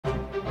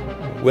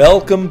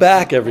Welcome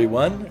back,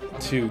 everyone,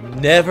 to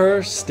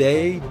Never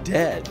Stay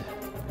Dead.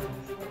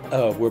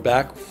 We're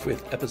back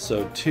with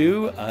episode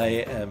 2. I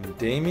am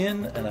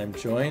Damien, and I'm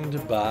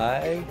joined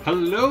by...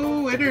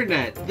 Hello,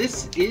 Internet!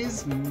 This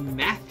is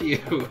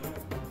Matthew.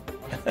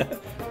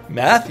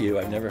 Matthew?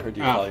 I've never heard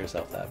you call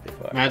yourself that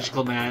before.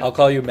 Magical Matt. I'll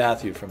call you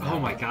Matthew from now Oh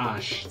my on.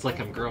 gosh, it's like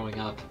I'm growing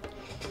up.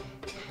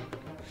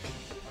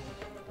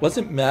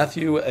 Wasn't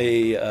Matthew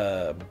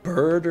a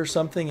bird or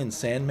something in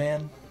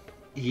Sandman?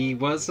 He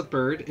was a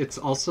bird. It's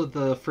also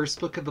the first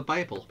book of the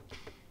Bible.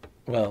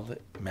 Well,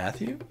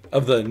 Matthew?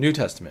 Of the New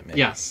Testament, maybe.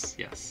 Yes.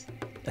 It's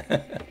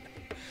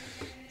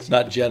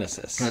not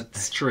Genesis.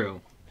 That's true.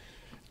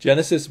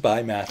 Genesis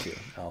by Matthew.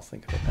 I'll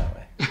think of it that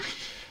way.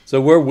 So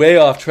we're way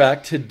off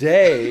track.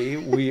 Today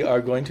we are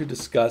going to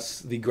discuss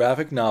the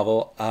graphic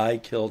novel I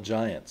Kill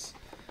Giants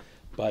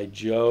by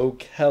Joe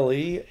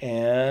Kelly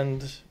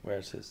and...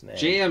 where's his name?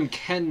 J.M.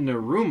 Ken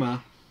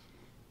Niimura.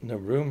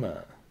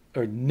 Niimura.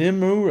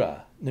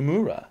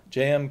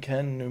 J.M.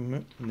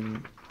 Ken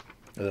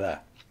Niimura.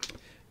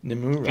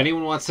 If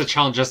anyone wants to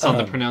challenge us on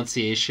the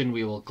pronunciation,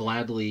 we will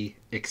gladly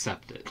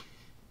accept it.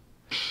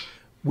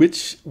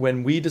 Which,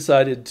 when we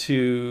decided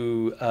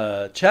to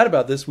chat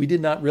about this, we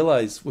did not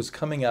realize was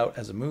coming out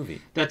as a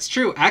movie. That's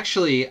true.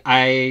 Actually,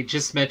 I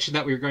just mentioned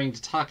that we were going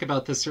to talk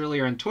about this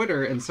earlier on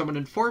Twitter, and someone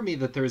informed me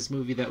that there was a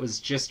movie that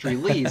was just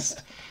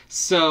released.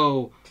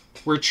 So,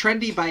 we're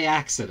trendy by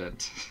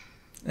accident.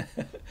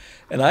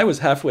 And I was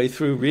halfway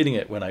through reading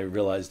it when I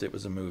realized it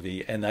was a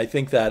movie, and I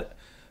think that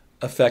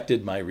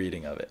affected my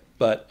reading of it.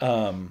 But,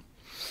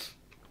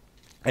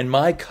 and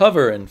my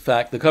cover, in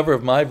fact, the cover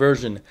of my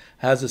version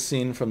has a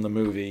scene from the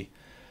movie,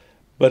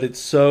 but it's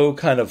so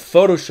kind of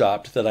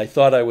photoshopped that I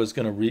thought I was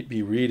going to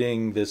be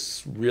reading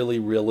this really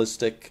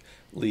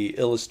realistically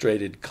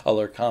illustrated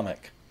color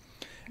comic.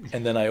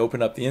 And then I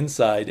open up the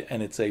inside,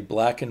 and it's a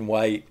black and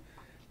white,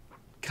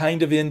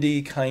 kind of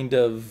indie, kind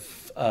of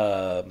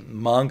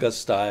manga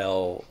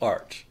style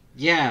art.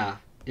 Yeah,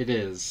 it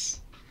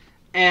is.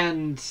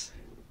 And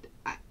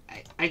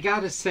I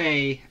gotta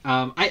say,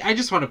 I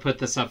just want to put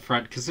this up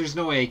front because there's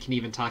no way I can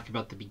even talk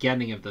about the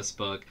beginning of this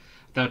book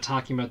without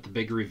talking about the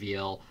big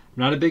reveal.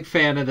 I'm not a big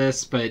fan of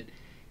this, but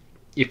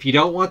if you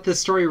don't want this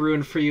story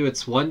ruined for you,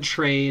 it's one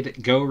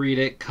trade. Go read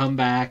it, come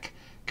back,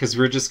 because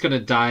we're just going to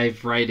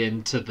dive right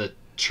into the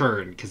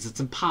churn because it's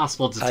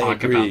impossible to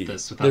talk about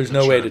this without There's the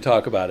no churn. way to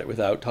talk about it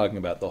without talking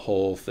about the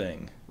whole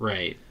thing.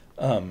 Right.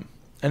 And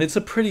it's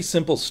a pretty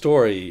simple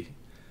story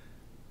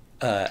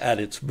at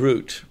its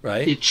root,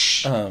 right?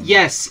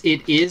 Yes,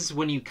 it is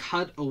when you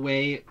cut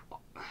away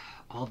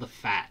all the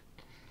fat.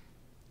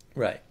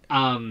 Right.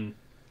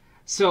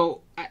 So,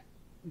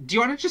 do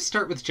you want to just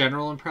start with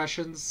general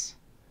impressions?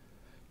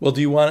 Well, do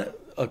you want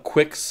a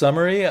quick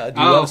summary? Do you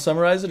want to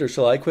summarize it, or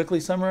shall I quickly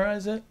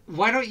summarize it?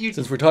 Why don't you...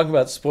 Since we're talking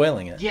about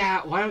spoiling it.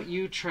 Yeah, why don't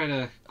you try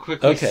to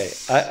quickly... Okay,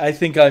 I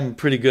think I'm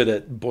pretty good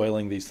at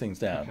boiling these things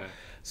down. Okay.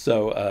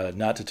 So,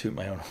 not to toot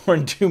my own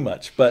horn too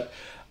much, but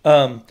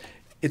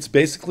it's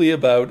basically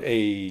about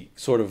a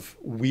sort of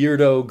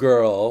weirdo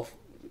girl,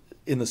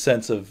 in the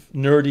sense of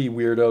nerdy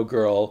weirdo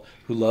girl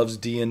who loves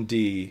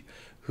D&D,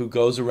 who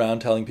goes around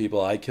telling people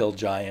I kill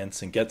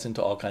giants and gets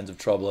into all kinds of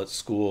trouble at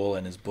school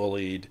and is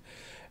bullied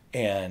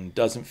and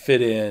doesn't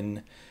fit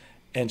in.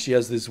 And she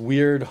has this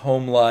weird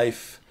home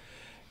life,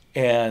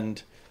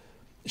 and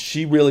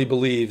she really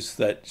believes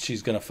that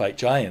she's going to fight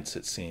giants,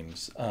 it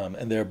seems.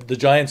 And the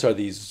giants are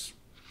these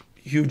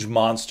huge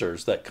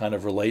monsters that kind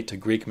of relate to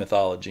Greek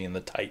mythology and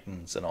the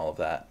Titans and all of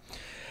that.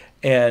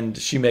 And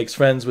she makes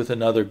friends with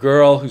another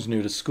girl who's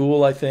new to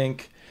school, I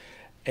think.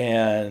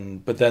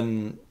 But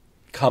then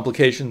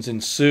complications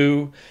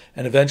ensue,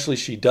 and eventually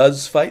she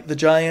does fight the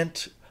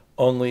giant,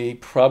 only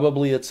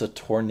probably it's a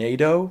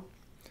tornado,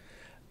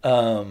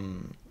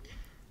 depending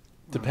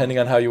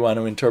on how you want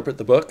to interpret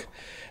the book.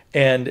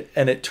 And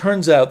it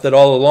turns out that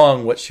all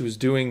along what she was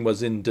doing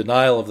was in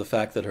denial of the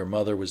fact that her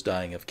mother was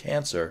dying of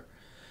cancer.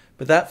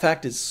 But that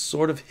fact is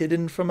sort of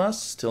hidden from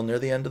us till near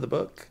the end of the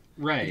book.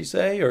 Right. Would you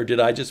say? Or did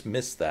I just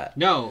miss that?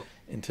 No.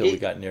 Until we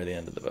got near the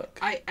end of the book.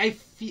 I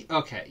feel...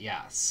 Okay,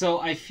 yeah.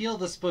 So I feel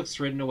this book's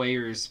written a way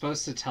you're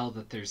supposed to tell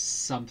that there's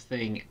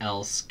something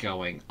else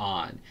going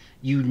on.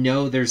 You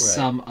know there's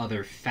some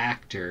other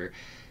factor,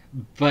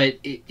 but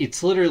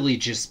it's literally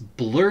just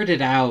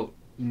blurted out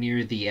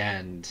near the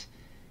end.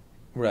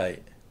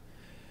 Right.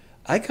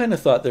 I kind of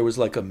thought there was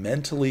like a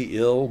mentally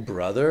ill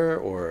brother,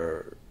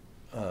 or...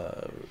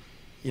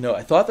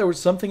 I thought there was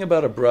something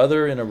about a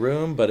brother in a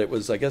room, but it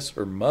was, I guess,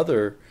 her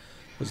mother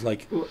was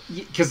like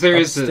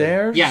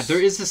upstairs.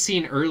 There is a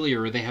scene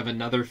earlier where they have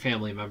another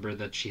family member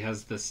that she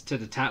has this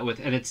tit-a-tat with,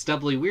 and it's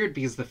doubly weird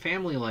because the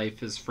family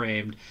life is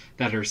framed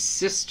that her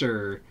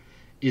sister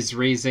is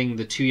raising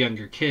the two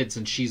younger kids,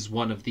 and she's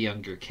one of the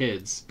younger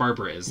kids.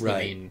 Barbara is the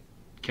main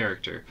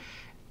character.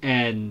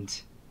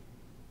 And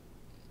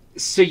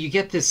so you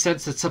get this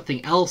sense that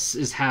something else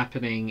is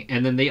happening,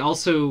 and then they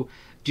also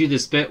do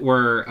this bit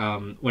where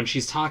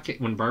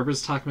when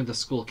Barbara's talking with the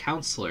school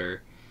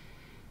counselor,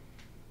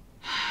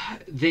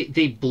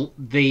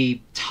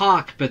 they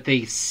talk, but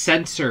they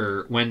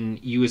censor when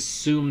you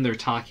assume they're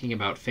talking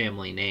about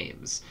family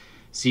names,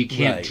 so you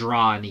can't Right.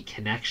 draw any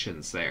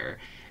connections there.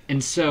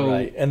 And so,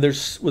 Right. And there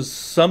was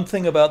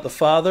something about the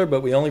father,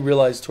 but we only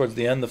realized towards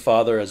the end the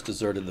father has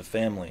deserted the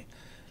family.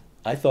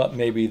 I thought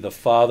maybe the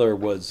father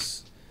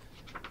was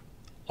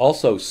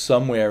also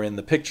somewhere in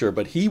the picture,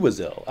 but he was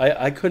ill.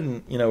 I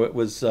couldn't, it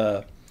was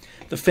the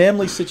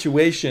family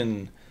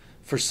situation.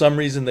 For some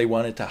reason, they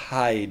wanted to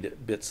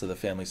hide bits of the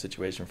family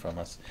situation from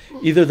us.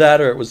 Either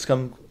that or it was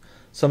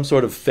some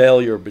sort of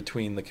failure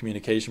between the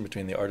communication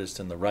between the artist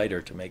and the writer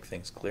to make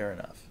things clear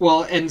enough.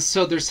 well, and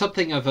so there's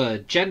something of a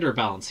gender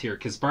balance here,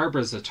 because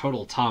Barbara's a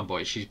total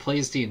tomboy. She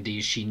plays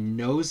D&D, she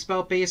knows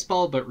about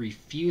baseball, but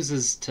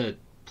refuses to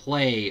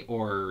play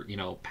or,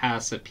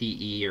 pass a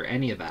PE or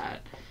any of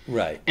that.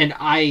 Right. And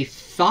I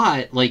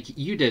thought, like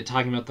you did,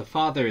 talking about the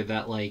father,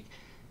 that, like,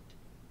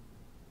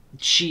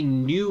 she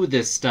knew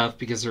this stuff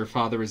because her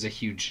father was a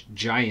huge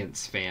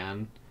Giants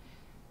fan,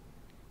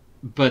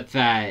 but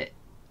that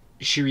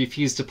she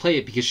refused to play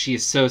it because she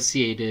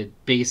associated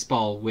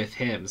baseball with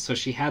him. So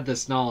she had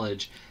this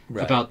knowledge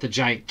Right. about the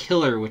giant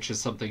killer, which is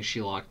something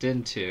she locked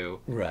into.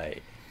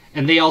 Right.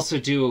 And they also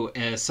do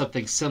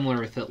something similar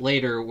with it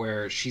later,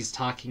 where she's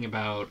talking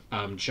about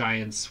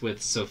giants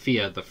with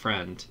Sophia, the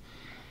friend.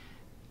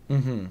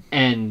 Mm-hmm.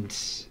 And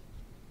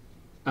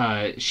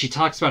she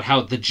talks about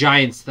how the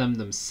giants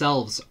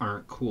themselves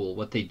aren't cool.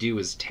 What they do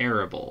is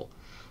terrible.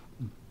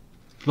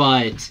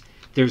 But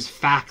there's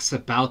facts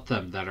about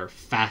them that are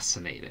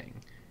fascinating.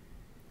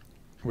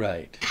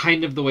 Right.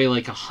 Kind of the way,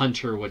 like, a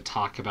hunter would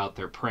talk about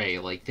their prey.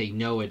 Like, they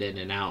know it in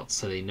and out,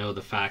 so they know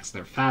the facts and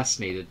they're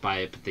fascinated by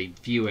it, but they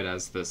view it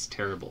as this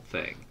terrible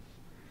thing.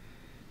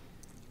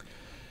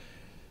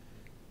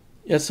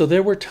 Yeah, so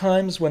there were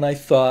times when I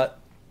thought,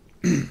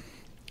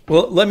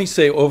 well, let me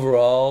say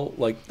overall,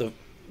 like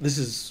this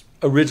is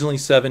originally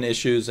 7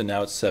 issues and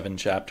now it's 7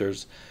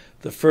 chapters.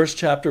 The first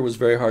chapter was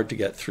very hard to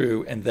get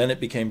through, and then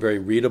it became very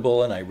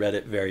readable, and I read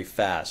it very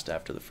fast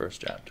after the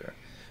first chapter.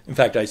 In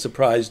fact, I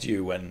surprised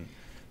you when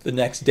the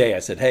next day I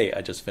said, "Hey,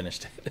 I just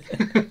finished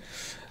it,"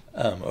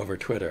 over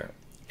Twitter.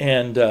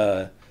 And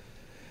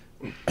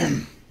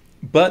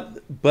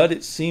but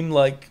it seemed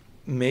like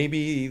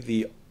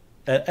maybe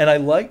and I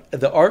like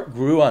the art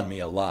grew on me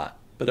a lot,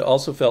 but it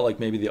also felt like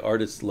maybe the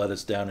artists let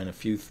us down in a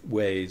few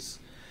ways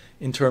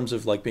in terms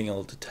of like being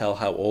able to tell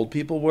how old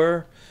people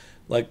were.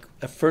 Like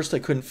at first I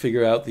couldn't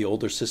figure out the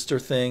older sister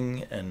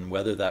thing and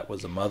whether that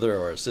was a mother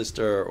or a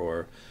sister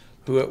or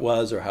who it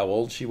was or how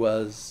old she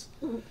was.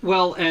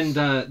 Well, and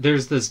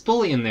there's this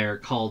bully in there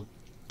called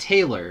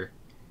Taylor,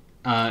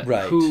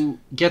 Right. who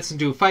gets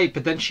into a fight,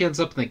 but then she ends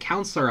up in the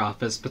counselor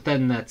office. But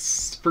then that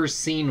first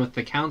scene with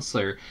the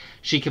counselor,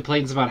 she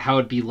complains about how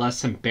it'd be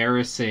less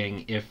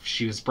embarrassing if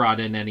she was brought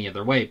in any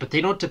other way. But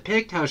they don't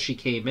depict how she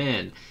came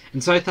in.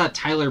 And so I thought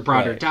Tyler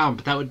brought her Right. down,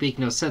 but that would make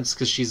no sense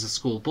because she's a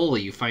school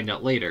bully, you find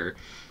out later.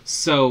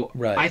 So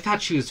Right. I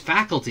thought she was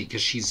faculty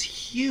because she's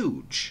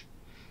huge.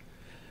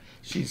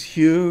 She's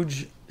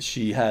huge.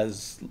 She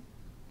has.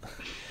 I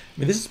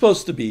mean, this is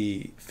supposed to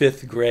be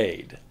 5th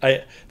grade.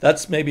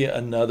 That's maybe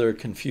another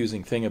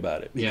confusing thing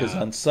about it because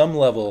Yeah. on some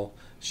level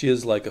she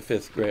is like a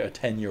 5th grade, a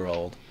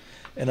 10-year-old,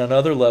 and on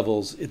other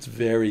levels it's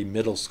very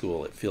middle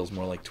school. It feels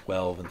more like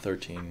 12 and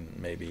 13,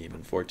 maybe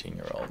even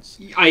 14-year-olds.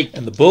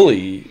 And the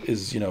bully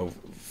is,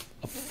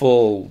 a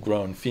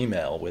full-grown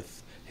female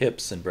with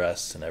hips and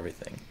breasts and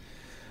everything.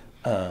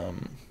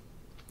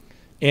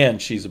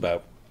 And she's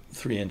about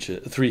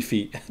 3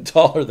 feet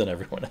taller than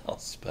everyone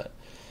else, but.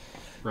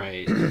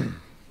 Right.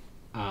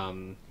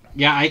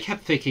 Yeah, I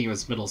kept thinking it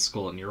was middle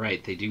school, and you're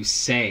right. They do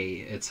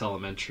say it's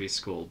elementary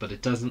school, but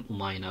it doesn't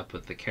line up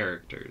with the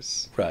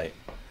characters. Right.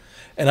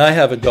 And I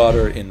have a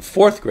daughter in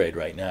 4th grade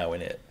right now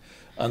in it.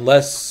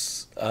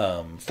 Unless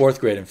 4th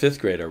grade and 5th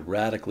grade are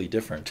radically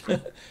different.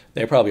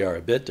 They probably are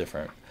a bit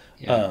different.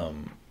 Yeah.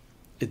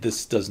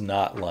 This does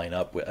not line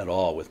up at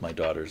all with my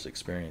daughter's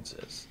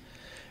experiences.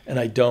 And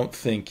I don't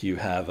think you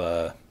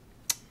have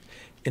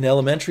in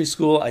elementary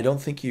school, I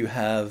don't think you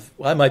have,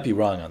 well, I might be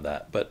wrong on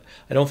that, but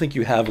I don't think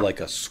you have like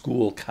a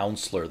school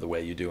counselor the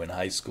way you do in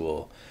high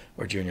school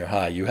or junior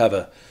high. You have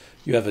a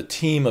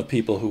team of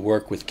people who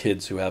work with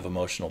kids who have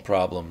emotional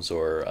problems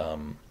or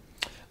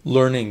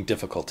learning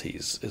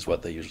difficulties is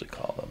what they usually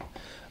call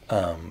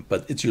them.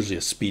 But it's usually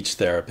a speech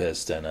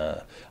therapist and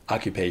a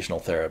occupational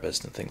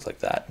therapist and things like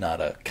that,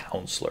 not a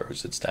counselor who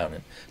sits down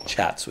and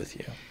chats with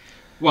you.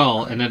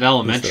 Well, and at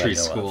elementary that I know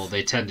school, of.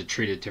 they tend to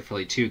treat it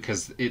differently, too,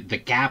 because the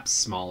gap's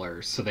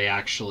smaller, so they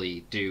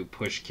actually do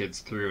push kids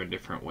through in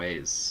different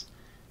ways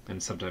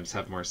and sometimes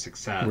have more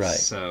success. Right.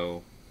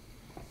 So,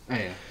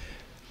 yeah.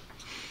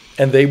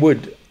 And they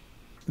would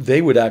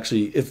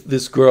actually, if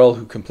this girl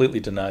who completely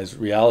denies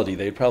reality,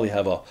 they'd probably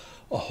have a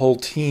whole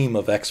team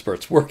of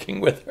experts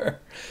working with her.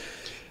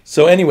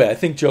 So anyway, I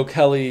think Joe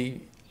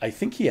Kelly, I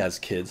think he has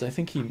kids.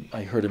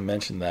 I heard him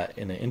mention that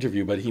in an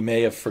interview, but he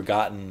may have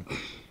forgotten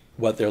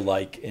what they're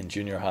like in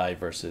junior high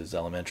versus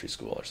elementary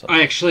school or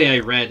something. I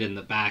read in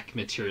the back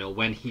material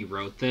when he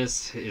wrote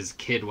this, his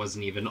kid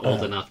wasn't even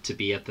old enough to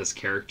be at this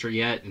character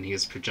yet, and he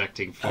was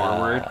projecting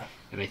forward,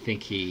 and I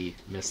think he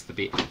missed the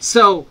beat.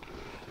 So,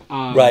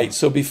 right.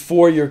 So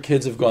before your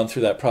kids have gone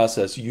through that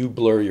process, you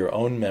blur your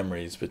own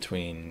memories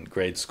between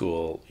grade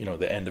school,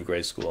 the end of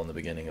grade school and the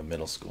beginning of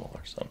middle school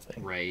or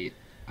something. Right.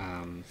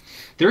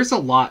 There's a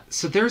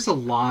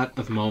lot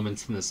of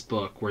moments in this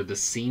book where the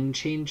scene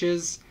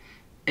changes,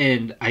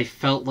 and I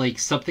felt like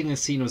something in the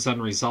scene was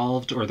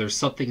unresolved, or there's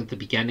something at the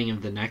beginning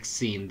of the next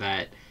scene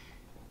that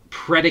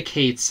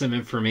predicates some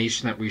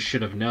information that we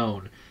should have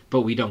known,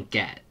 but we don't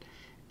get.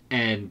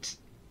 And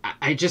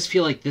I just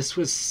feel like this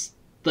is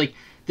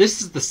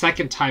the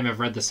second time I've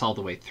read this all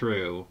the way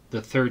through.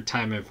 The third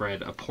time I've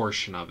read a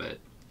portion of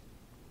it.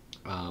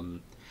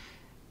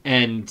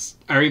 And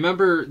I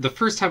remember the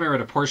first time I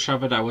read a portion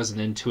of it, I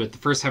wasn't into it. The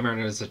first time I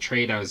read it as a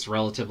trade, I was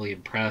relatively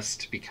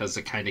impressed because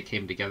it kind of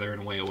came together in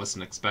a way I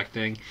wasn't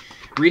expecting.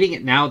 Reading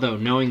it now, though,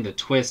 knowing the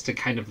twist and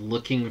kind of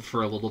looking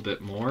for a little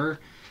bit more,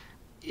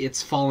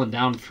 it's fallen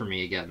down for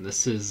me again.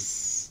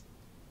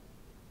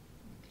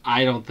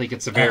 I don't think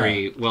it's a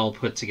very well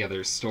put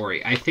together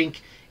story. I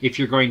think if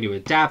you're going to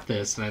adapt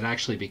this, and I'd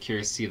actually be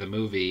curious to see the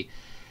movie,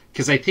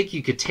 because I think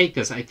you could take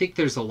this. I think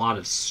there's a lot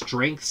of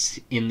strengths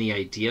in the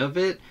idea of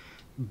it.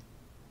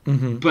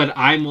 Mm-hmm. But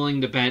I'm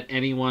willing to bet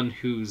anyone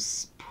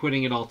who's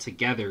putting it all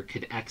together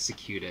could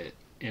execute it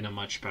in a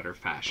much better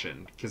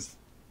fashion.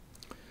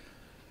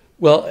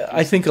 Well,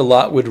 I think a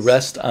lot would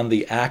rest on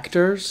the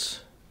actors.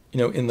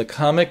 In the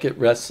comic, it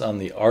rests on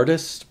the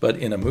artist, but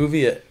in a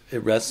movie, it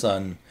rests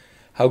on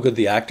how good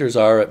the actors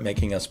are at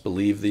making us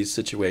believe these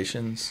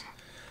situations.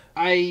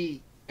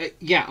 Any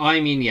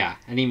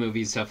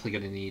movie's definitely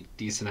going to need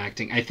decent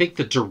acting. I think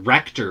the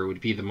director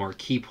would be the more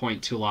key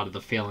point to a lot of the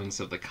failings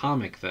of the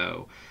comic,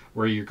 though,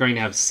 where you're going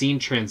to have scene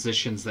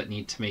transitions that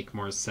need to make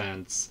more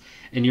sense,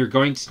 and you're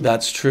going to...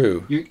 That's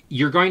true.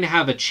 You're going to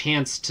have a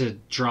chance to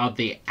draw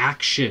the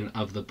action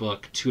of the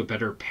book to a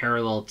better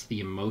parallel to the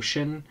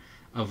emotion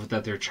of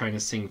that they're trying to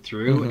sing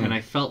through, and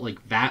I felt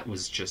like that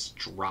was just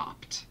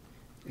dropped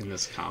in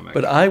this comic.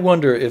 But I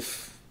wonder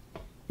if...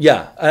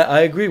 Yeah, I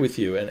agree with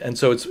you, and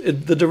so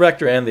the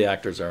director and the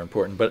actors are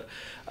important, but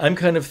I'm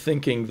kind of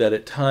thinking that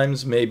at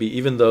times maybe,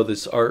 even though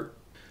this art...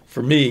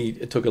 For me,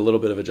 it took a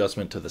little bit of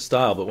adjustment to the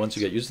style, but once you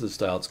get used to the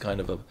style, it's kind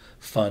of a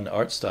fun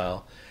art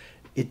style.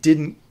 It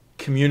didn't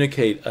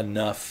communicate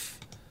enough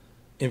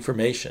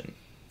information.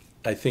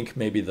 I think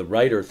maybe the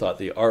writer thought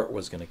the art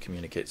was going to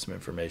communicate some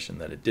information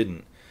that it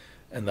didn't,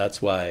 and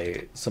that's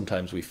why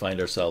sometimes we find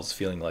ourselves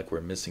feeling like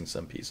we're missing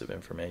some piece of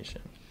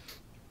information.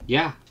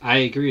 Yeah, I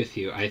agree with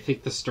you. I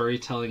think the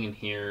storytelling in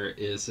here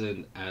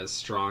isn't as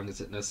strong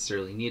as it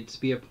necessarily needs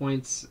to be at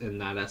points in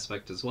that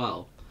aspect as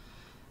well.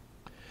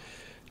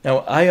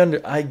 Now,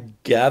 I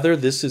gather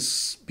this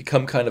has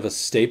become kind of a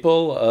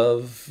staple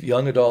of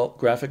young adult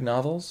graphic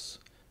novels.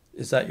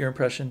 Is that your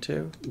impression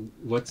too?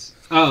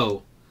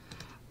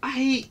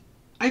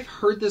 I've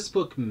heard this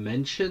book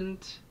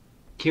mentioned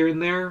here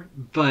and there,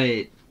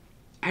 but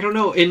I don't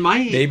know.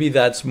 Maybe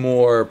that's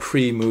more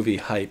pre-movie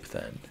hype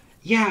then.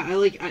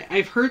 Yeah,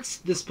 I've heard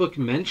this book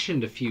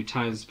mentioned a few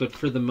times, but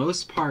for the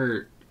most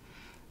part,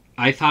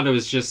 I thought it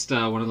was just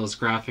one of those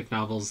graphic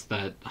novels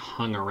that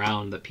hung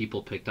around that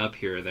people picked up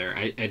here or there.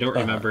 I don't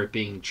remember it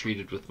being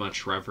treated with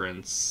much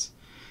reverence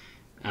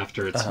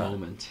after its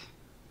moment.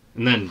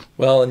 And then...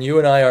 Well, and you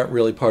and I aren't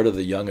really part of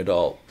the young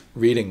adult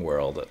reading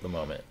world at the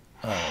moment.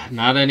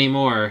 Not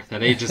anymore.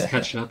 That age is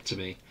catching up to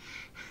me.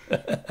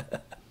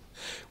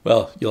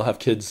 Well, you'll have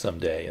kids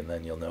someday, and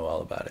then you'll know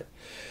all about it.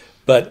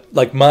 But,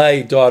 like,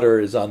 my daughter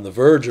is on the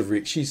verge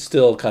of she's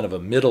still kind of a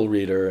middle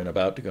reader and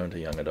about to go into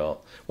young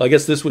adult. Well, I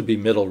guess this would be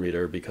middle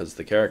reader because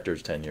the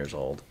character's 10 years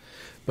old.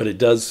 But it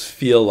does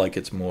feel like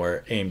it's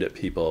more aimed at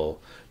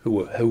people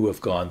who have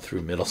gone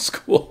through middle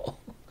school.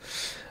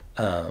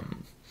 But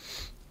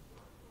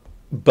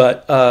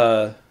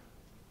I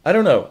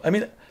don't know. I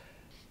mean,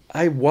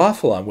 I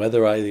waffle on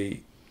whether I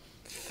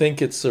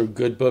think it's a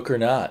good book or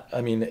not.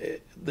 I mean,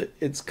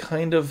 it's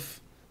kind of...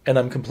 And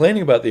I'm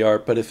complaining about the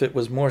art, but if it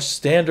was more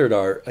standard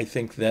art, I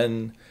think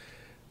then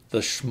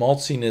the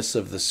schmaltziness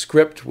of the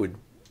script would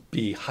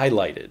be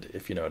highlighted,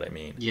 if you know what I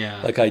mean.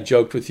 Yeah. Like I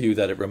joked with you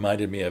that it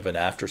reminded me of an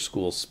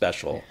after-school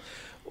special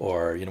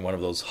or, one of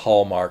those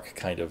Hallmark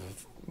kind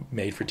of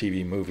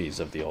made-for-TV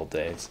movies of the old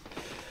days.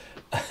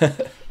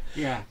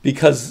 Yeah.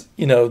 Because,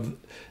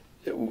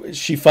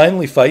 she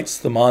finally fights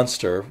the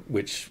monster,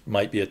 which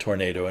might be a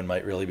tornado and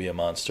might really be a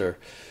monster.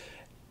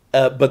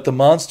 But the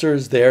monster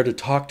is there to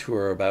talk to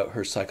her about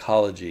her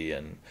psychology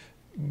and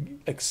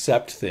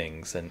accept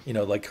things. And,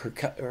 like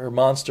her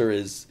monster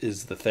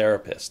is the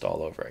therapist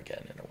all over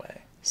again in a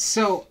way.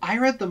 So I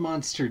read the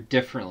monster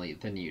differently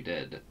than you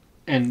did.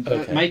 And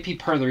that might be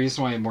part of the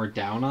reason why I'm more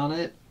down on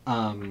it.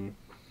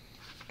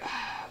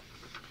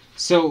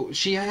 So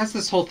she has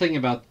this whole thing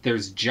about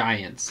there's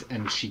giants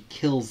and she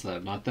kills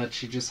them. Not that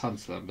she just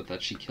hunts them, but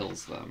that she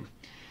kills them.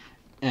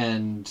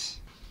 And...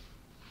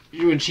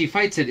 when she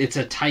fights it, it's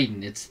a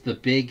titan. It's the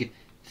big,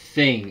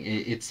 thing.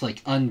 It's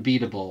like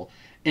unbeatable.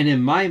 And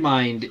in my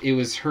mind, it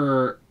was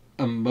her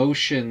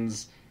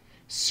emotions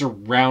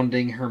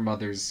surrounding her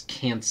mother's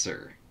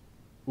cancer.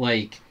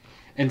 Like,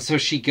 and so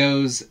she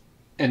goes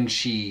and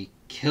she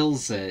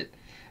kills it.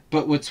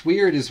 But what's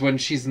weird is when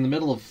she's in the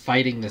middle of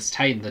fighting this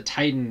Titan, the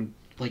Titan,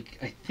 like,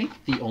 I think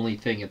the only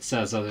thing it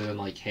says other than,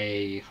 like,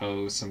 hey,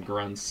 ho, some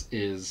grunts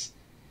is,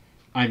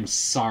 I'm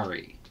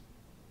sorry.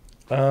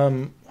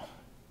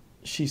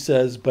 She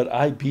says, but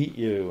I beat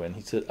you. And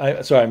he said,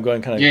 sorry, I'm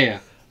going kind of... Yeah.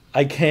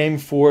 I came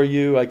for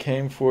you.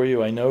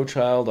 I know,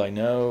 child, I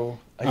know.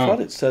 I thought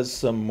it says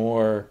some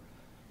more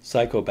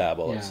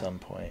psychobabble at some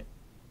point.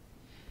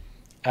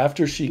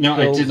 After she kills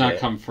I did not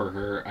come for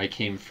her. I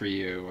came for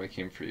you.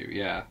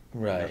 Yeah.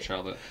 Right. No,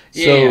 child.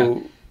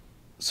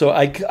 So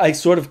I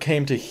sort of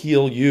came to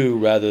heal you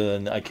rather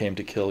than I came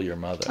to kill your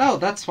mother. Oh,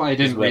 that's why I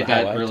didn't read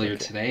that earlier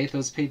today.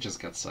 Those pages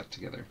got stuck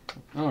together.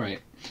 All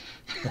right.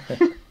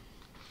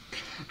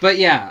 But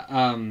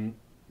yeah,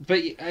 but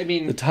I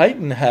mean, the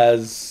Titan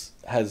has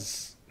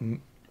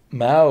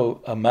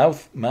mouths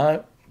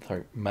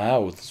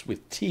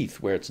with teeth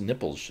where its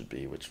nipples should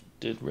be, which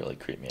did really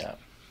creep me out.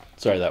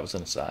 Sorry, that was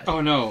an aside.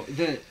 Oh no,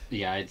 I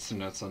had some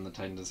notes on the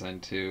Titan design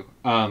too.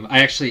 I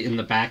actually, in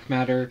the back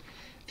matter,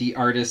 the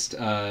artist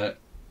had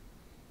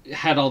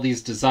all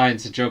these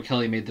designs. And Joe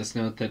Kelly made this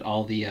note that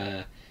all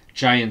the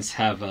giants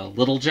have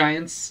little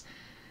giants,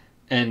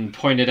 and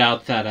pointed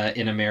out that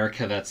in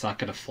America that's not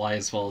going to fly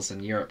as well as in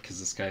Europe because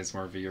this guy's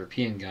more of a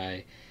European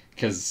guy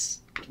because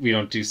we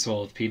don't do so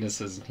well with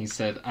penises. And he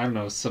said, I don't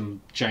know,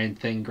 some giant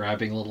thing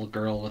grabbing a little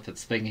girl with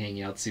its thing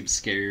hanging out seems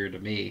scarier to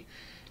me.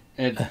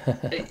 And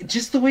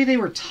just the way they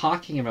were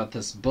talking about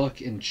this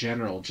book in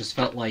general just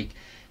felt like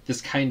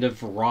this kind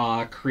of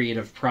raw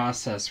creative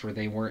process where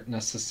they weren't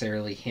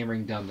necessarily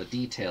hammering down the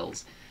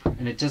details.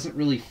 And it doesn't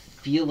really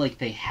feel like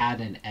they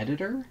had an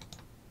editor.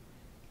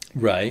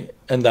 Right.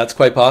 And that's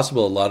quite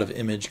possible. A lot of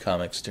Image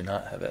comics do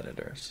not have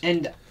editors.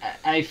 And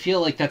I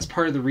feel like that's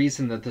part of the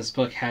reason that this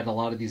book had a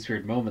lot of these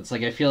weird moments.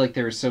 Like, I feel like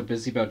they were so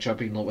busy about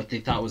jumping to what they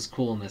thought was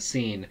cool in the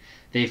scene,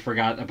 they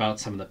forgot about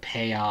some of the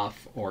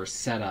payoff or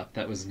setup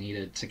that was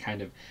needed to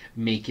kind of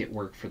make it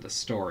work for the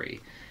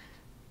story.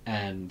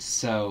 And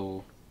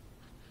so...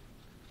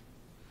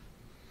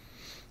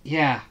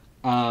 yeah.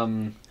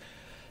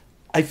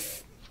 I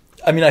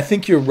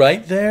think you're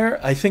right there.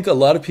 I think a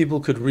lot of people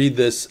could read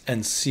this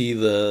and see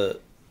the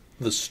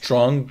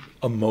strong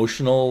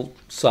emotional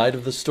side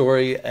of the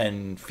story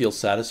and feel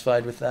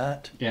satisfied with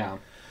that. Yeah.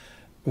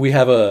 We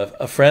have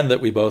a friend that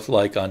we both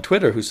like on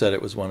Twitter who said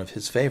it was one of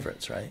his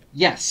favorites, right?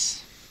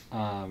 Yes.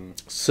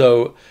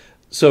 So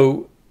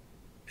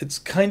it's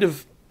kind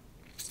of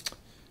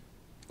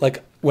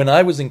like when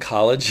I was in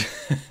college,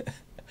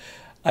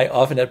 I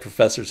often had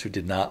professors who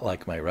did not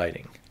like my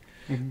writing.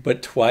 Mm-hmm.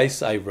 But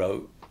twice I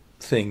wrote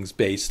things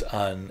based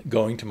on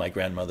going to my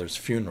grandmother's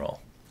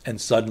funeral,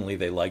 and suddenly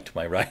they liked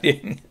my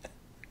writing.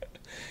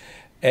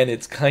 And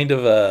it's kind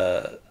of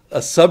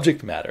a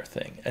subject matter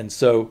thing. And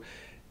so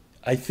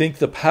I think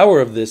the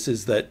power of this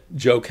is that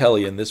Joe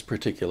Kelly in this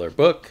particular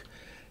book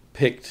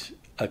picked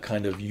a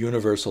kind of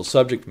universal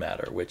subject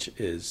matter, which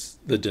is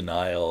the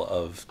denial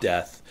of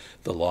death,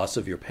 the loss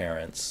of your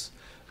parents,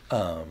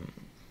 the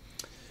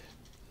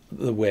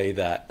way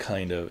that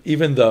kind of,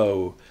 even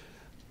though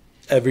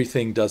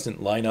everything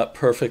doesn't line up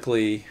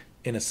perfectly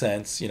in a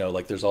sense,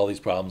 like there's all these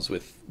problems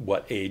with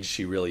what age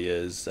she really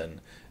is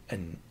and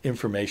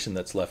information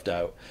that's left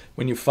out.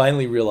 When you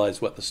finally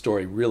realize what the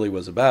story really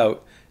was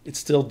about, it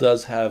still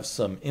does have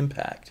some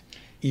impact,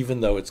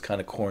 even though it's kind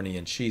of corny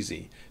and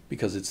cheesy,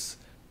 because it's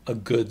a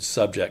good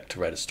subject to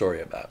write a story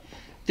about.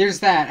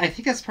 There's that. I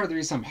think that's part of the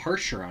reason I'm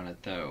harsher on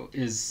it, though,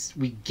 is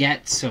we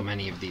get so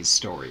many of these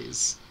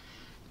stories.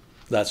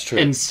 That's true.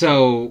 And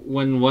so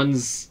when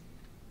one's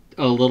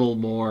a little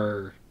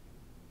more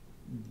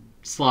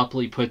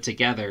sloppily put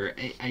together,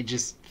 I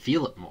just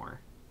feel it more.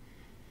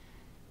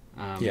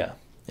 Yeah.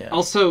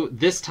 Also,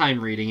 this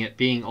time reading it,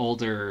 being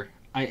older,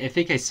 I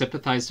think I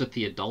sympathized with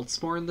the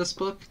adults more in this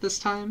book this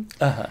time.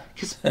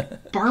 Because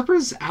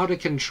Barbara's out of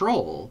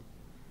control.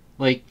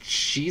 Like,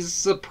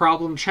 she's a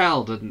problem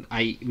child, and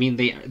I mean,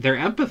 they're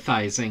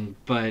empathizing,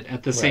 but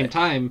at the same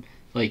time,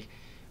 like...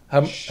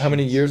 How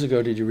many years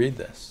ago did you read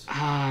this?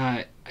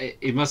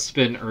 It must have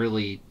been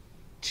early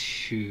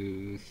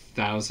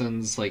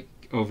 2000s, like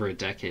over a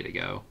decade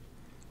ago.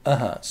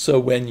 So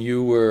when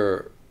you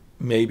were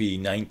maybe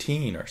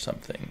 19 or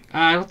something.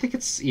 I don't think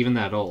it's even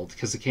that old,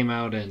 because it came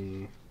out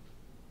in...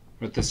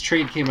 But this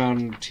trade came out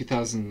in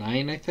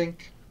 2009, I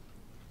think.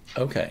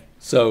 Okay.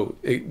 So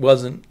it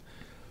wasn't...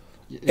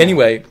 Yeah.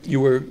 Anyway,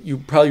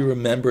 you probably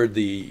remembered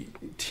the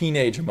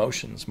teenage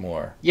emotions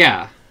more.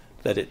 Yeah.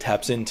 That it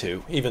taps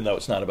into, even though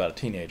it's not about a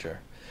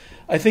teenager.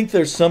 I think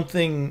there's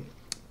something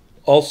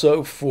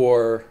also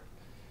for...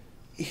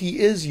 He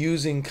is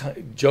using...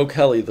 Joe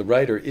Kelly, the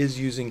writer, is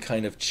using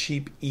kind of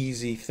cheap,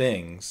 easy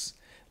things,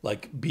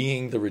 like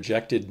being the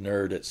rejected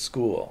nerd at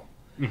school.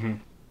 Mm-hmm.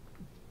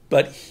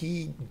 But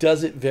he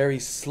does it very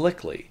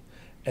slickly.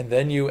 And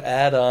then you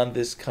add on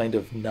this kind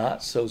of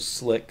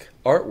not-so-slick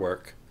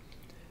artwork,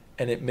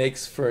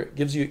 and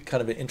gives you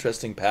kind of an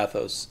interesting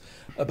pathos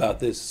about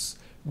this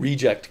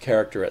reject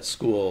character at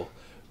school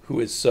who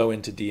is so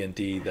into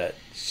D&D that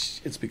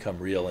it's become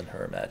real in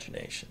her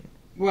imagination.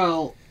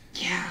 Well,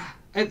 yeah,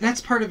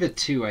 that's part of it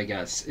too, I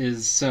guess,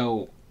 is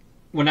so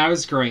when I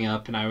was growing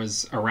up and I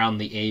was around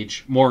the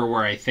age more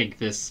where I think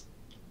this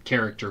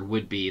character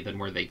would be than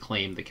where they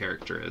claim the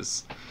character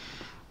is,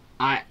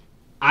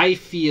 I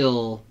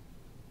feel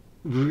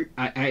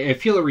I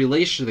feel a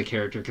relation to the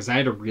character because I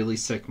had a really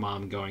sick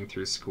mom going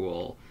through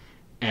school,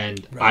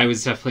 and I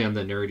was definitely on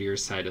the nerdier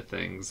side of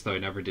things, though I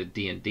never did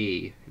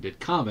D&D. I did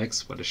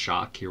comics. What a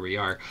shock. Here we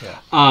are.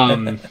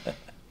 Yeah.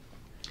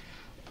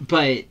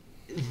 But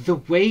the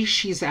way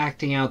she's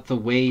acting out, the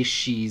way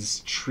she's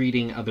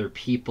treating other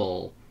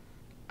people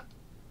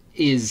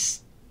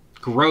is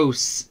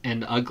gross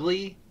and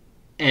ugly.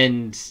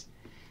 And,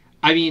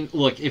 I mean,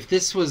 look, if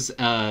this was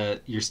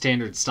your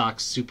standard stock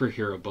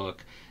superhero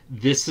book,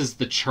 this is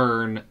the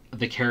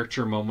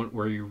character moment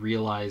where you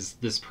realize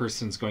this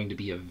person's going to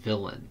be a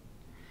villain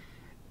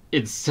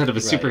instead of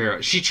a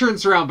superhero. She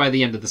turns around by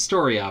the end of the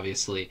story,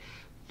 obviously,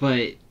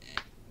 but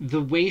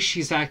the way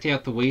she's acting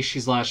out, the way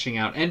she's lashing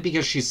out, and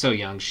because she's so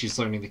young, she's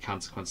learning the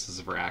consequences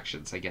of her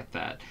actions. I get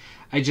that.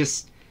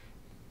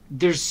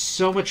 There's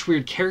so much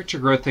weird character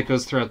growth that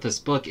goes throughout this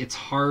book. It's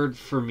hard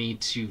for me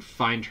to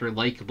find her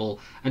likable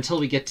until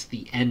we get to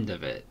the end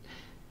of it,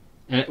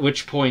 at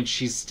which point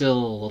she's still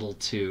a little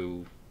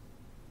too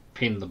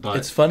pain in the butt.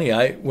 It's funny.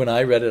 When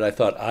I read it, I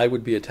thought I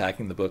would be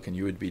attacking the book and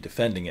you would be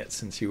defending it,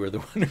 since you were the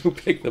one who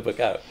picked the book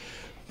out.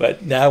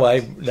 But now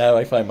I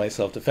find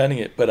myself defending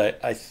it.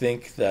 But I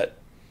think that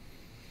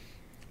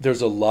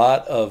there's a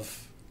lot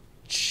of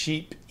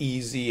cheap,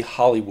 easy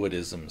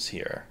Hollywoodisms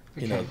here.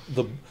 Okay. You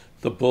know,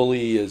 the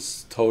bully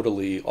is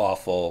totally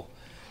awful,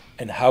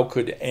 and how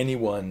could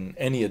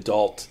any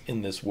adult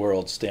in this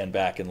world stand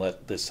back and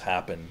let this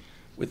happen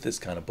with this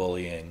kind of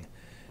bullying,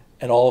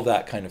 and all of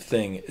that kind of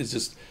thing is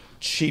just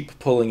cheap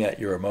pulling at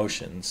your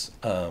emotions.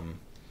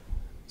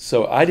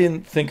 So I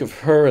didn't think of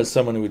her as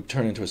someone who would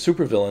turn into a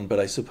supervillain, but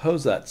I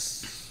suppose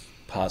that's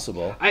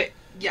possible.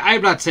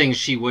 I'm not saying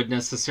she would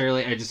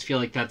necessarily. I just feel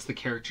like that's the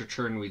character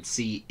turn we'd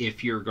see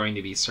if you're going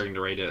to be starting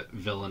to write a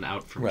villain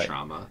out from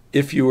trauma.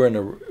 If you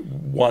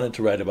wanted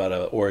to write about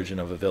an origin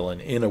of a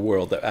villain in a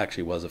world that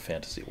actually was a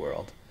fantasy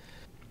world.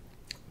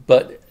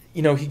 But,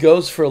 you know, he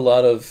goes for a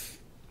lot of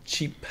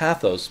cheap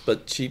pathos,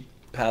 but cheap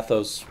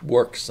pathos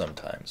works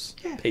sometimes.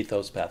 Yeah.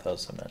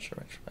 Pathos, I'm not sure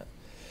which.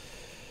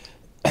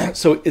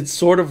 So it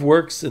sort of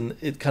works, and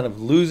it kind of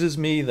loses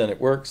me, then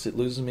it works, it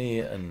loses me,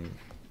 and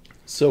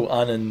so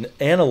on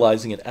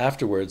analyzing it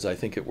afterwards, I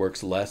think it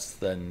works less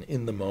than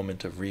in the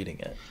moment of reading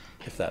it,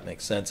 if that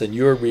makes sense. And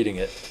you're reading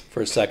it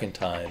for a second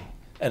time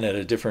and at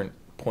a different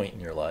point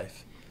in your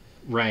life.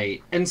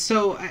 Right. And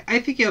so I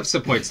think you have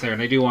some points there,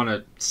 and I do want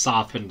to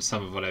soften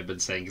some of what I've been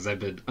saying because I've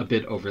been a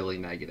bit overly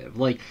negative.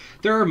 Like,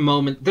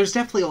 there's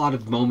definitely a lot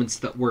of moments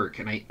that work,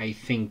 and I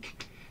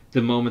think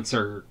the moments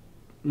are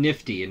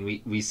nifty,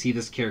 and we see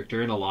this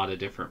character in a lot of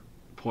different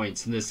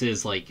points, and this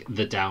is like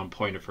the down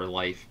point of her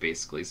life,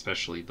 basically,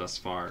 especially thus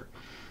far.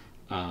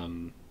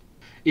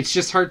 It's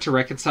just hard to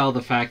reconcile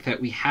the fact that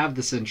we have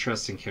this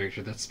interesting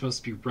character that's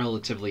supposed to be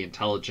relatively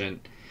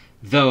intelligent,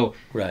 though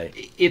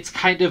it's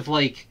kind of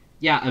like,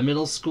 yeah, a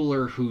middle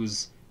schooler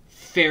who's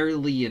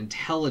fairly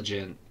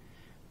intelligent,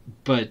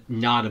 but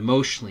not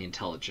emotionally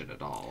intelligent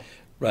at all.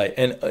 Right,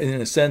 and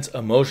in a sense,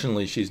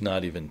 emotionally, she's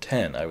not even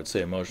 10. I would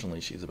say emotionally,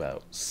 she's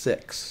about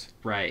 6.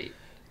 Right.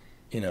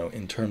 You know,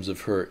 in terms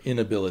of her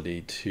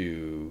inability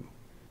to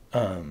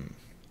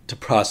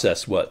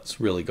process what's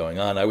really going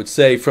on. I would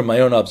say, from my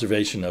own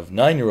observation of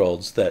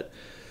 9-year-olds, that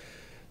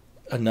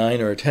a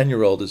 9 or a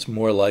 10-year-old is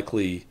more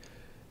likely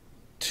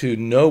to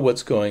know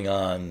what's going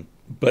on,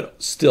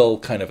 but still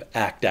kind of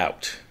act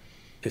out,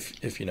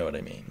 if you know what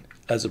I mean,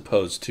 as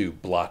opposed to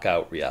block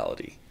out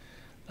reality.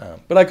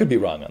 But I could be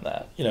wrong on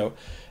that, you know.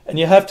 And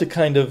you have to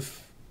kind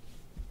of,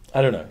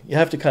 I don't know, you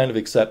have to kind of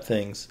accept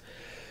things.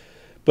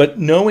 But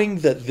knowing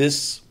that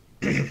this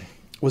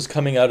was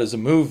coming out as a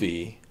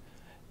movie,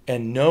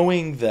 and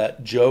knowing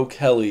that Joe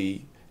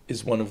Kelly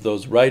is one of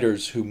those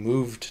writers who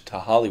moved to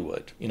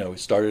Hollywood, you know, he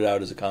started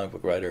out as a comic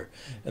book writer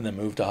and then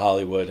moved to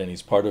Hollywood, and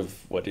he's part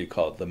of, what do you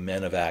call it, the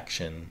Men of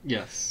Action.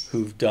 Yes.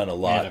 Who've done a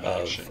lot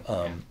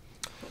of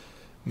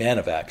Man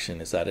of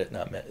Action, is that it?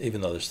 Not Man,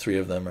 even though there's 3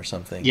 of them or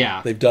something.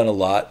 Yeah. They've done a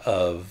lot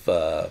of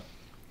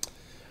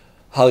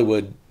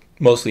Hollywood,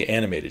 mostly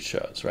animated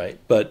shows, right?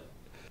 But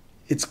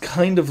it's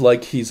kind of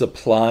like he's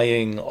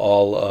applying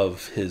all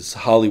of his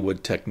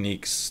Hollywood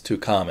techniques to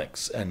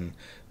comics, and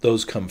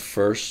those come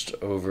first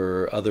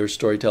over other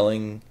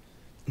storytelling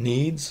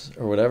needs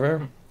or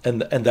whatever.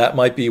 And that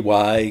might be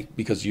why,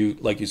 because you,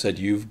 like you said,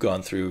 you've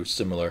gone through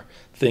similar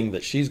thing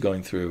that she's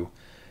going through,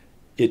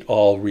 it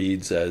all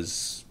reads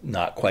as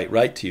not quite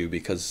right to you,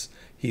 because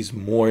he's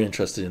more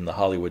interested in the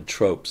Hollywood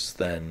tropes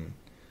than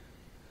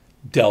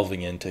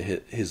delving into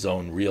his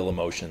own real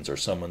emotions or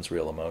someone's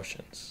real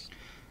emotions.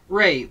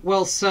 Right.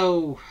 Well,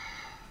 so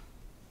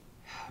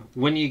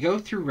when you go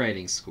through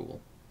writing school,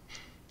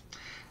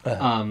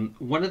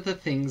 One of the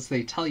things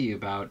they tell you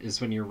about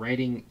is when you're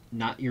writing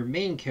not your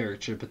main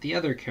character, but the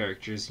other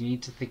characters, you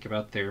need to think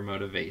about their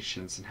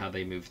motivations and how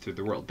they move through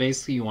the world.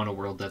 Basically, you want a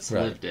world that's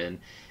Right. lived in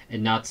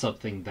and not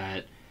something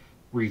that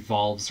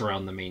revolves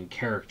around the main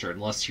character,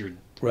 unless you're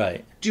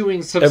Right.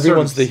 doing some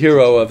Everyone's sort the of...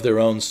 hero of their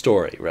own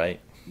story, right?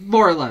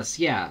 More or less,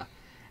 yeah.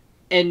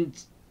 And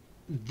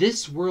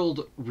this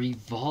world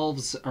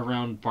revolves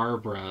around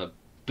Barbara,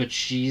 but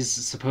she's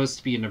supposed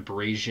to be an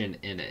abrasion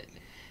in it.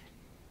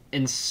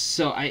 And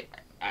so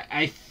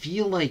I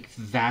feel like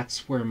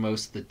that's where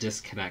most of the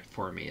disconnect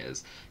for me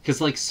is.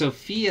 Because, like,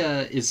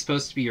 Sophia is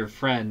supposed to be your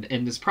friend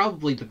and is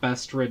probably the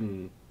best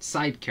written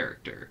side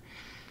character.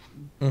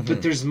 Mm-hmm.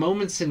 But there's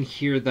moments in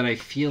here that I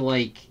feel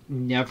like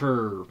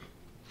never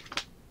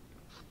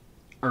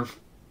are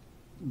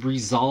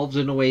resolved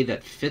in a way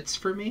that fits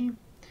for me.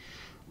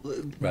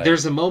 Right.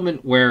 There's a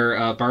moment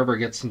where Barbara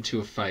gets into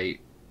a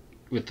fight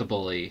with the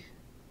bully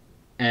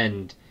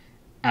and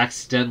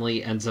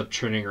accidentally ends up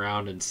turning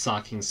around and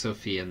socking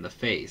Sophia in the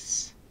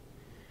face.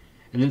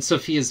 And then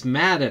Sophia's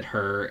mad at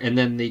her, and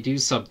then they do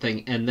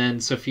something, and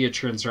then Sophia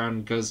turns around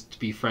and goes to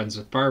be friends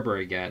with Barbara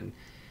again.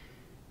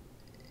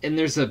 And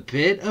there's a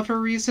bit of a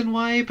reason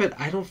why, but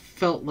I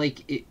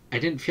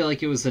didn't feel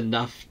like it was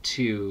enough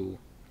to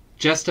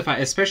justify,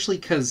 especially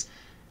because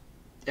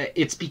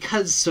it's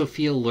because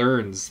Sophia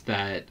learns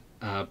that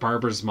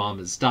Barbara's mom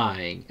is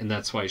dying, and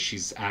that's why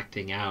she's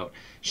acting out.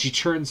 She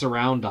turns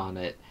around on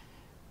it.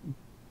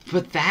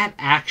 But that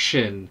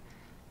action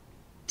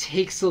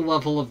takes a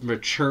level of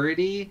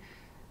maturity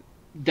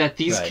that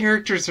these Right.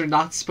 characters are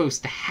not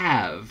supposed to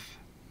have.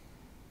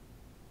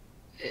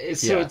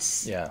 So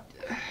it's... Yeah.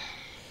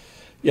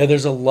 Yeah,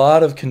 there's a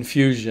lot of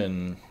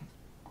confusion.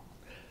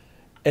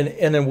 And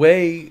in a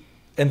way,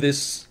 and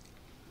this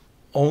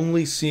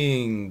only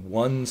seeing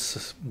one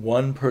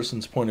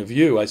person's point of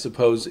view, I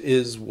suppose,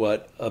 is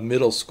what a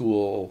middle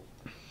school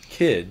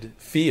kid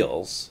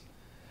feels.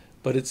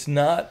 But it's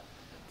not,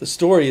 the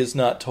story is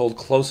not told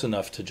close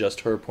enough to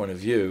just her point of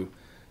view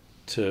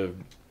to,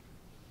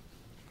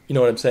 you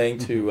know what I'm saying,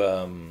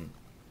 to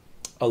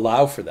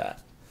allow for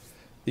that.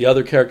 The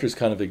other characters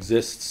kind of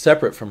exist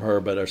separate from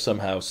her, but are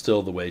somehow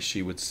still the way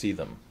she would see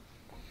them.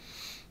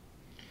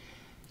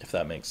 If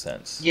that makes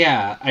sense.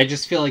 Yeah, I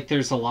just feel like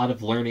there's a lot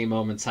of learning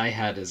moments I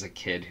had as a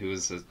kid who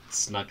was a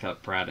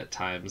snuck-up brat at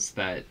times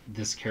that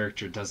this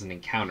character doesn't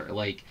encounter.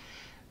 Like,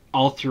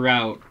 all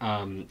throughout,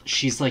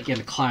 she's like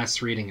in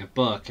class reading a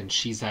book, and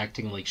she's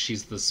acting like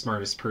she's the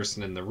smartest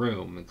person in the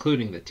room,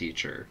 including the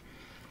teacher.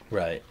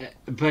 Right.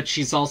 But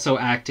she's also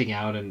acting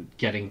out and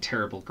getting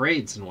terrible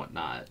grades and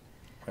whatnot.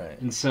 Right.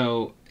 And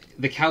so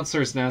the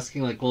counselor's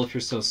asking, like, well, if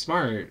you're so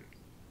smart,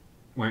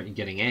 why aren't you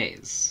getting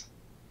A's?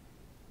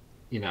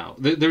 You know,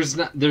 there's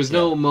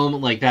no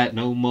moment like that,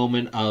 no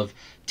moment of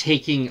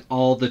taking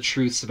all the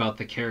truths about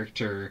the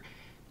character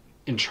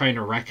and trying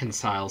to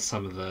reconcile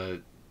some of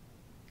the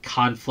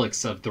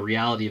conflicts of the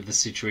reality of the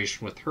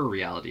situation with her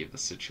reality of the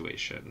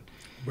situation.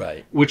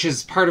 Right. Which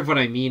is part of what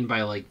I mean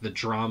by, like, the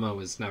drama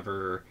was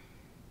never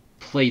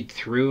played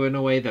through in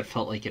a way that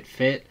felt like it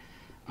fit.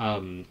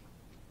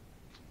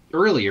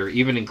 Earlier,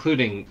 even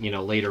including, you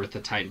know, later with the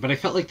Titan. But I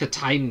felt like the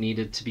Titan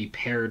needed to be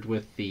paired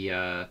with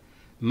the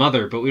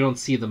mother, but we don't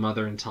see the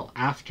mother until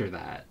after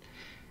that.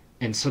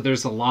 And so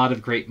there's a lot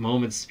of great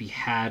moments to be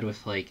had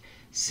with, like,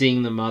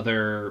 seeing the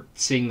mother,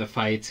 seeing the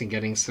fights, and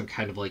getting some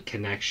kind of, like,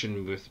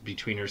 connection with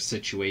between her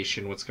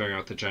situation, what's going on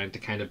with the giant, to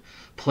kind of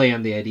play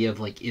on the idea of,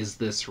 like, is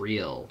this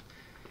real?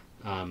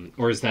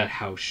 Or is that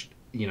how,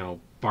 you know,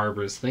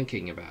 Barbara's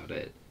thinking about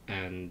it?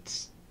 And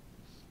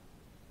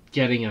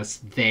getting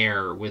us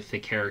there with the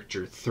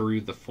character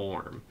through the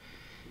form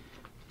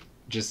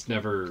just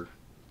never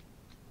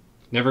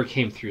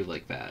came through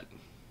like that.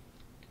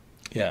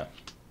 Yeah.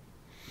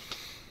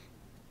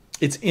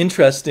 It's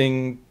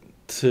interesting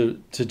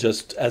to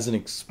just as an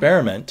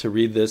experiment to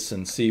read this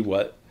and see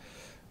what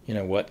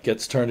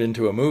gets turned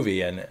into a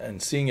movie,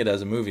 and seeing it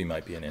as a movie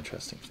might be an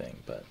interesting thing,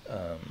 but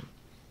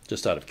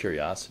just out of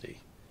curiosity.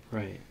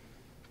 Right.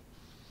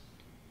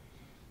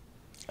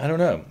 I don't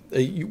know.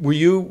 Were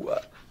you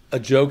a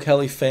Joe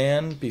Kelly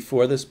fan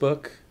before this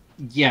book?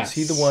 Yes.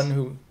 Is he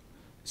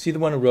the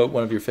one who wrote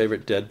one of your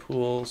favorite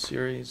Deadpool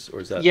series,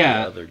 or is that the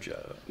other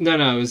Joe? No,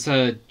 it was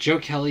Joe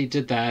Kelly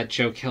did that.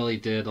 Joe Kelly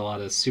did a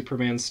lot of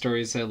Superman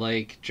stories I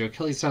like. Joe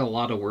Kelly's done a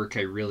lot of work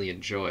I really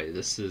enjoy.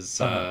 This is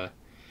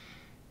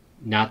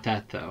not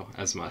that, though,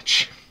 as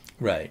much.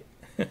 Right.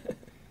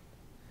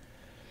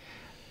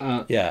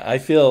 Yeah, I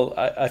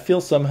feel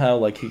somehow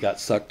like he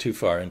got sucked too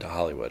far into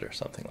Hollywood or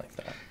something like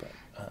that. But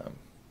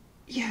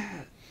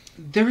yeah.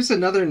 There was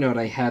another note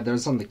I had that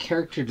was on the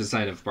character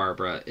design of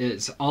Barbara.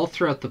 It's all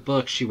throughout the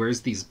book she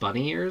wears these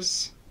bunny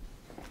ears.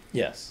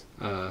 Yes.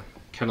 Kind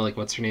of like,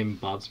 what's her name?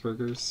 Bob's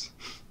Burgers.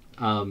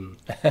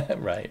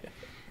 Right.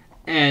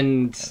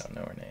 And I don't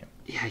know her name.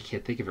 Yeah, I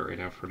can't think of it right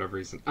now for whatever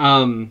reason.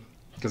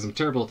 Because I'm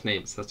terrible with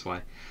names, that's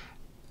why.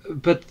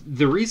 But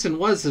the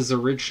reason is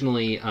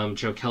originally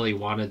Joe Kelly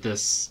wanted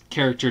this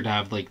character to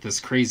have, like, this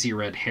crazy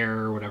red hair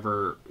or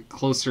whatever,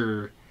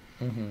 closer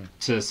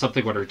to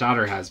something what her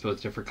daughter has, but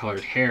with different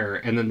colored hair.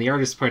 And then the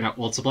artist pointed out,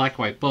 well, it's a black and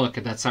white book,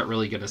 and that's not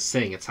really going to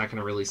sing. It's not going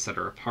to really set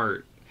her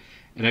apart.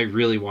 And I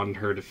really wanted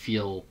her to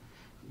feel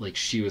like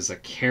she was a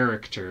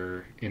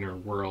character in her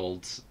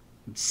world,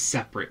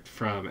 separate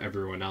from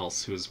everyone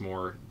else who is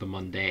more the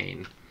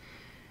mundane.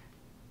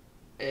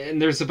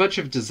 And there's a bunch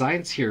of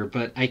designs here,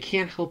 but I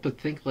can't help but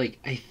think, like,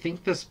 I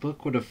think this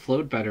book would have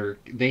flowed better.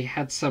 They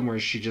had some where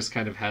she just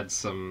kind of had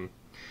some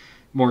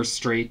more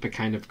straight but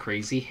kind of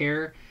crazy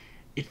hair.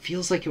 It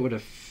feels like it would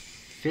have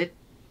fit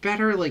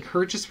better. Like,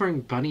 her just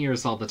wearing bunny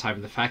ears all the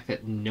time. The fact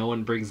that no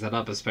one brings that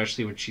up,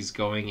 especially when she's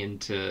going in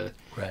to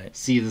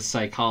see the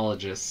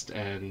psychologist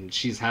and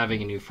she's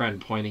having a new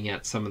friend pointing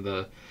at some of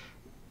the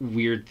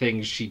weird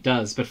things she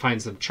does, but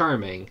finds them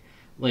charming.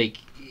 Like,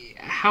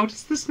 how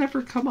does this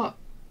never come up?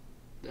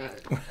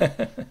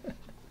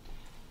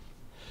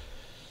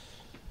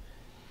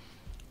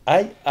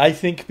 I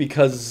think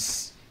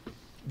because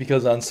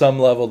on some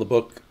level the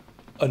book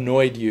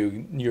annoyed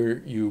you,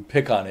 you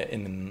pick on it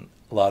in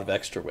a lot of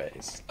extra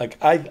ways. Like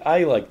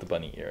I like the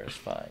bunny ears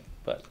fine,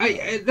 but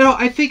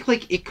I think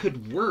like it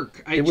could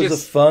work. It was a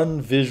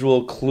fun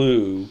visual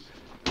clue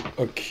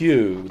or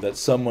cue that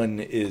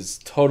someone is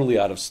totally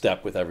out of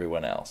step with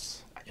everyone else.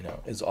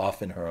 Is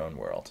off in her own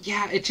world.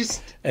 Yeah, it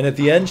just... And at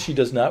the end, she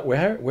does not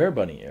wear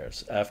bunny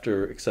ears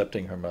after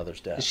accepting her mother's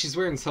death. She's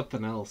wearing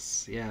something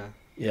else, yeah.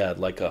 Yeah,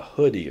 like a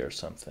hoodie or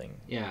something.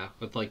 Yeah,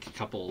 with like a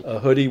couple... A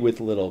hoodie with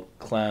little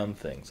clown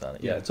things on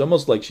it. Yeah, it's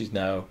almost like she's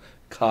now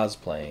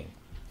cosplaying.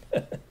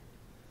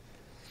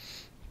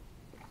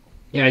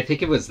 Yeah, I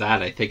think it was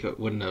that. I think it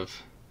wouldn't have...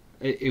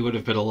 It would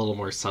have been a little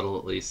more subtle,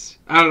 at least.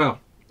 I don't know.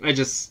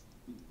 It's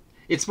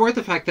more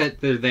the fact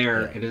that they're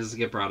there and it doesn't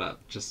get brought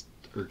up. Just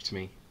irked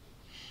me.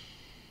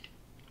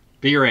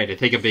 But you're right, I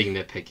think I'm being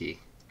nitpicky.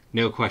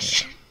 No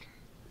question.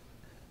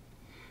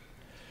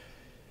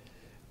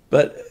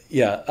 But,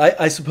 yeah,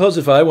 I suppose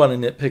if I want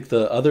to nitpick,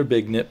 the other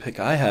big nitpick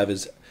I have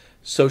is,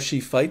 so she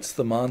fights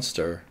the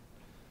monster,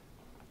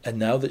 and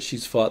now that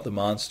she's fought the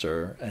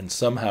monster, and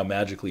somehow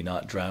magically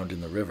not drowned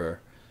in the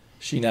river,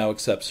 she now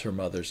accepts her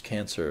mother's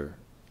cancer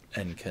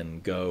and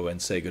can go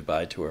and say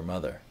goodbye to her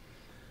mother.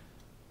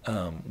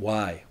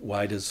 Why?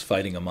 Why does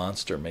fighting a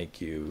monster make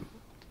you...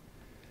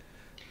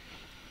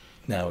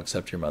 now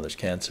accept your mother's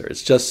cancer?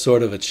 It's just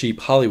sort of a cheap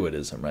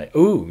Hollywoodism, right?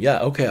 Ooh, yeah,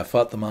 okay, I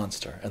fought the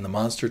monster, and the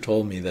monster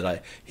told me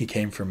that he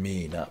came for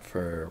me, not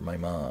for my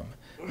mom,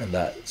 and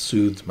that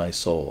soothed my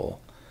soul.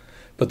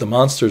 But the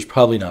monster's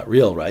probably not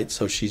real, right?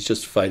 So she's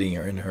just fighting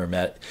her in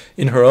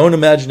her own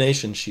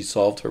imagination. She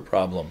solved her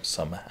problem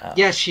somehow.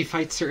 Yeah, she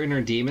fights her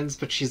inner demons,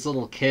 but she's a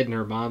little kid, and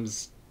her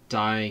mom's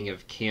dying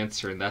of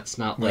cancer, and that's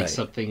not like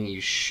something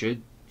you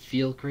should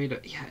feel great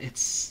about. Yeah,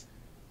 it's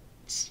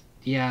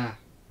yeah.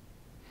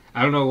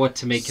 I don't know what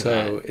to make of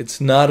that. So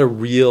it's not a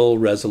real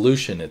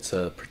resolution. It's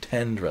a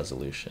pretend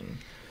resolution.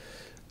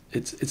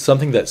 It's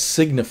something that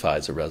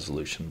signifies a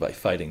resolution by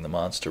fighting the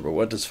monster. But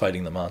what does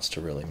fighting the monster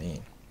really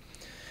mean?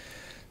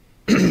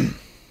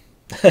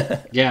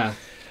 Yeah.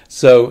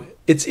 So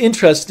it's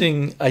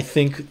interesting. I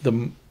think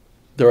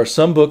there are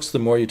some books, the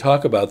more you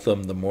talk about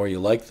them, the more you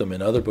like them.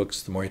 In other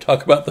books, the more you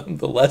talk about them,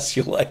 the less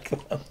you like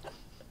them.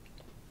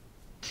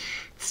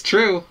 It's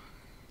true.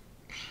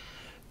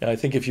 I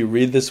think if you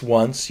read this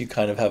once, you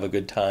kind of have a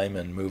good time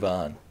and move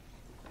on.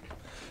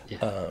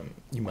 Yeah.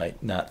 You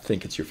might not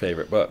think it's your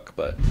favorite book,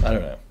 but I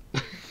don't know.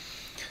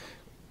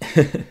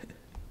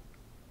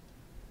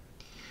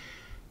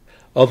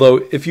 Although,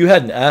 if you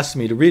hadn't asked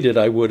me to read it,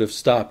 I would have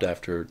stopped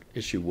after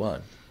issue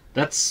 1.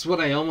 That's what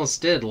I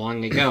almost did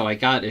long ago. I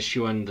got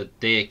issue 1 the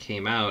day it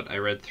came out. I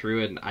read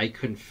through it, and I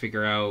couldn't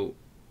figure out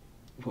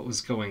what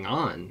was going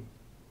on.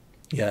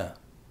 Yeah.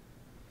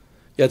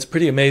 Yeah, it's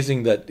pretty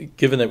amazing that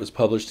given that it was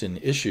published in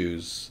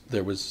issues,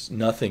 there was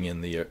nothing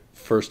in the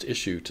first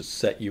issue to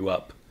set you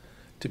up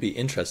to be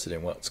interested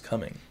in what's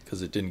coming,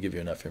 because it didn't give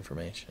you enough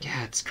information.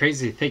 Yeah, it's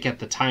crazy to think at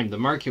the time. The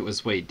market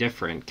was way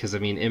different, because, I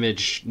mean,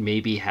 Image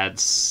maybe had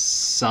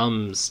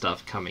some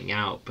stuff coming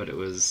out, but it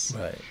was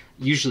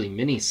usually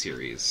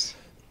miniseries.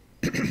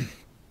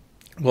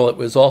 Well, it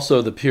was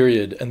also the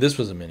period, and this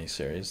was a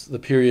miniseries, the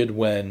period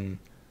when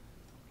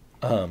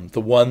the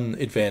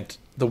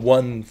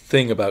one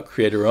thing about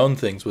creator-owned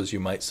things was you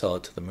might sell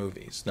it to the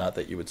movies. Not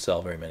that you would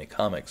sell very many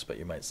comics, but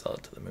you might sell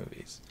it to the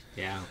movies.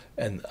 Yeah.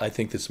 And I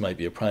think this might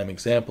be a prime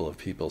example of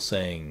people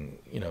saying,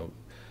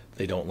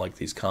 they don't like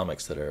these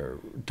comics that are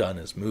done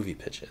as movie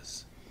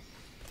pitches.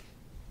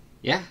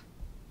 Yeah.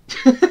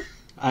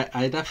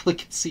 I definitely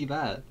can see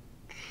that.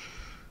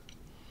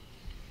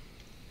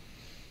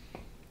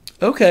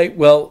 Okay,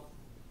 well,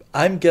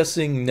 I'm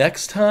guessing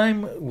next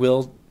time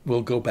we'll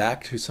go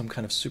back to some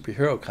kind of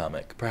superhero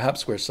comic,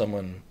 perhaps where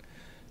someone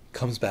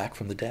comes back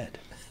from the dead.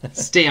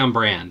 Stay on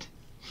brand.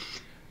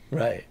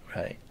 Right.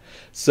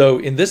 So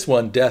in this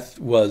one, death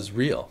was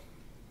real.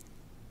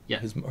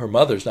 Yeah. Her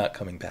mother's not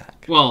coming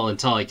back. Well,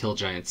 until I Kill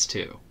Giants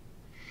 2.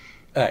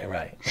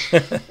 Right.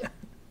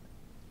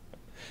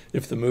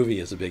 If the movie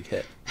is a big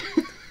hit.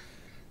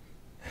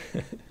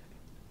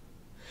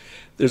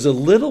 there's a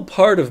little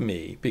part of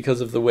me, because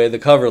of the way the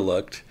cover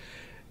looked,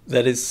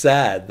 that is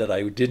sad that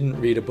I didn't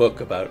read a book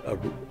about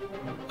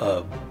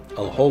a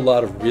whole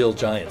lot of real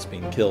giants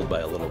being killed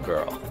by a little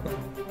girl.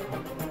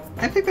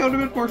 I think that would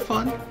have been more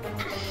fun.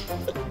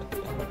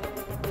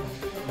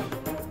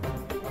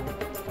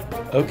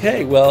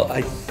 Okay, well,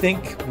 I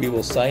think we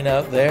will sign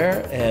out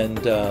there, and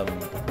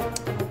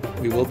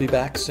we will be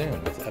back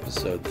soon with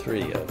episode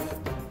 3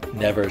 of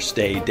Never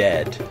Stay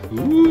Dead.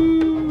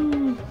 Ooh.